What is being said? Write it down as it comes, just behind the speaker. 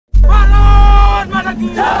At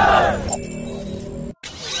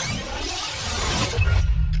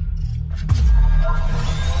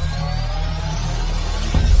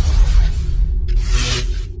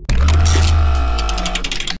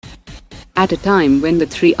a time when the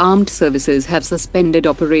three armed services have suspended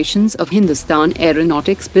operations of Hindustan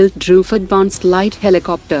Aeronautics-built Dhruv Advanced Light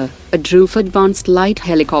Helicopter, a Dhruv Advanced Light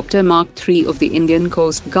Helicopter Mark III of the Indian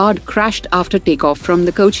Coast Guard crashed after takeoff from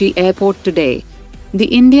the Kochi airport today. The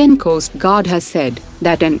Indian Coast Guard has said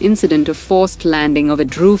that an incident of forced landing of a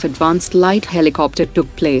Dhruv Advanced Light Helicopter took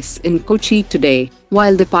place in Kochi today,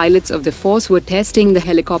 while the pilots of the force were testing the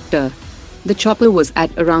helicopter. The chopper was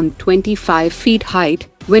at around 25 feet height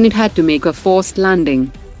when it had to make a forced landing.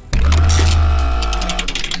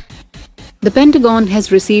 The Pentagon has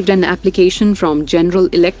received an application from General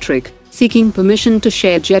Electric seeking permission to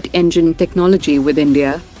share jet engine technology with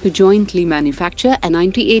India to jointly manufacture a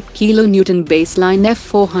 98 kN baseline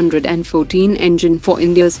F414 engine for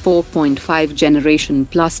India's 4.5 generation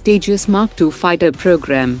plus Tejas Mark II fighter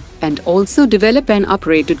program, and also develop an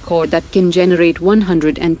uprated core that can generate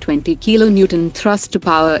 120 kN thrust to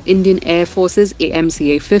power Indian Air Force's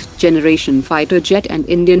AMCA 5th generation fighter jet and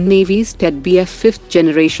Indian Navy's TEDBF 5th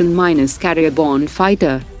generation carrier-borne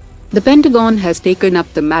fighter. The Pentagon has taken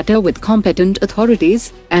up the matter with competent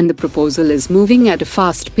authorities, and the proposal is moving at a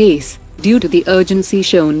fast pace due to the urgency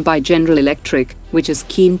shown by General Electric, which is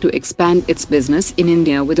keen to expand its business in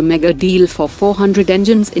India with a mega deal for 400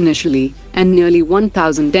 engines initially, and nearly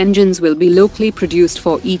 1,000 engines will be locally produced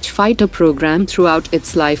for each fighter program throughout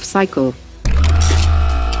its life cycle.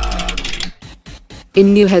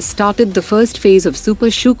 India has started the first phase of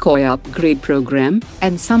Su30 Upgrade program,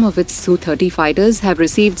 and some of its Su30 fighters have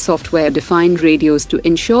received software-defined radios to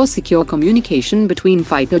ensure secure communication between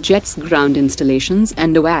fighter jets' ground installations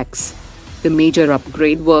and AWACS. The major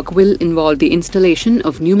upgrade work will involve the installation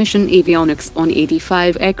of new mission avionics on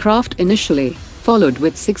 85 aircraft initially, followed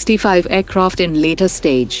with 65 aircraft in later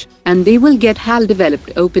stage, and they will get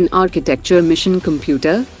HAL-developed open architecture mission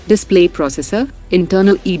computer, display processor,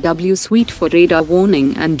 internal EW suite for radar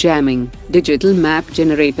warning and jamming, digital map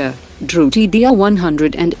generator, Dhruv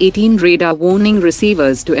 118 radar warning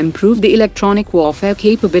receivers to improve the electronic warfare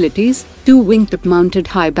capabilities, 2 wingtip-mounted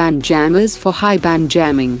high-band jammers for high-band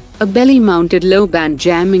jamming, a belly-mounted low-band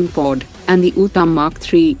jamming pod, and the UTA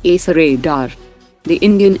Mark III ACER radar. The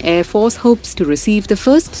Indian Air Force hopes to receive the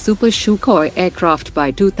first Super Sukhoi aircraft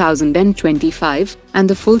by 2025, and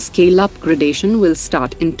the full-scale upgradation will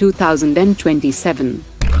start in 2027.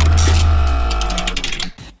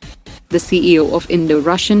 The CEO of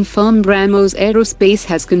Indo-Russian firm Brahmos Aerospace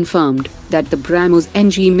has confirmed that the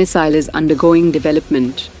Brahmos-NG missile is undergoing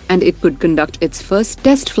development, and it could conduct its first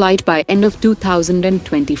test flight by end of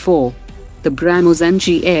 2024. The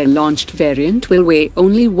Brahmos-NG air-launched variant will weigh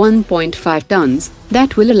only 1.5 tons,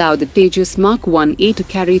 that will allow the Tejas Mark 1A to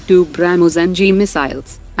carry 2 Brahmos-NG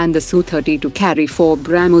missiles, and the Su30 to carry 4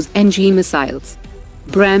 Brahmos-NG missiles.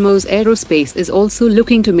 Brahmos Aerospace is also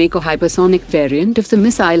looking to make a hypersonic variant of the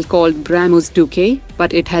missile called Brahmos 2K,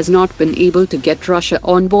 but it has not been able to get Russia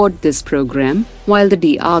on board this program, while the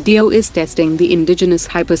DRDO is testing the indigenous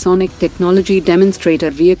hypersonic technology demonstrator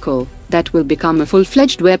vehicle that will become a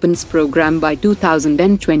full-fledged weapons program by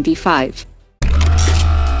 2025.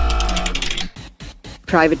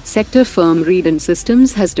 Private sector firm Redon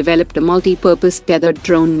Systems has developed a multi-purpose tethered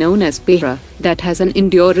drone known as Pera that has an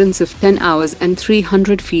endurance of 10 hours and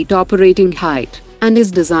 300 feet operating height, and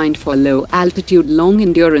is designed for low-altitude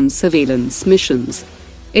long-endurance surveillance missions.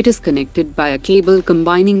 It is connected by a cable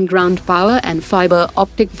combining ground power and fiber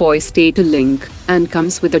optic voice data link, and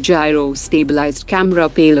comes with a gyro-stabilized camera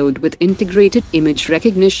payload with integrated image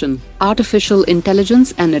recognition, artificial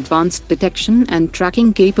intelligence and advanced detection and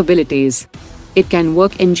tracking capabilities. It can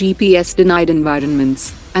work in GPS-denied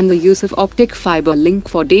environments, and the use of optic fiber link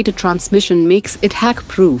for data transmission makes it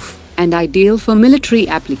hack-proof and ideal for military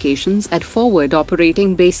applications at forward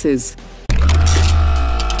operating bases.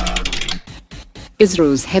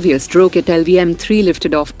 ISRO's heaviest rocket LVM3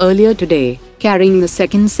 lifted off earlier today, carrying the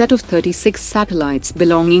second set of 36 satellites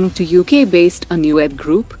belonging to UK-based Anuweb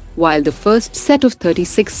Group, while the first set of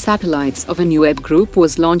 36 satellites of Anuweb Group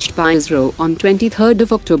was launched by ISRO on 23rd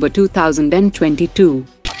of October 2022.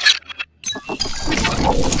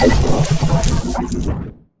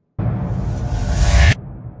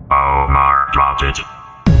 Omar dropped it.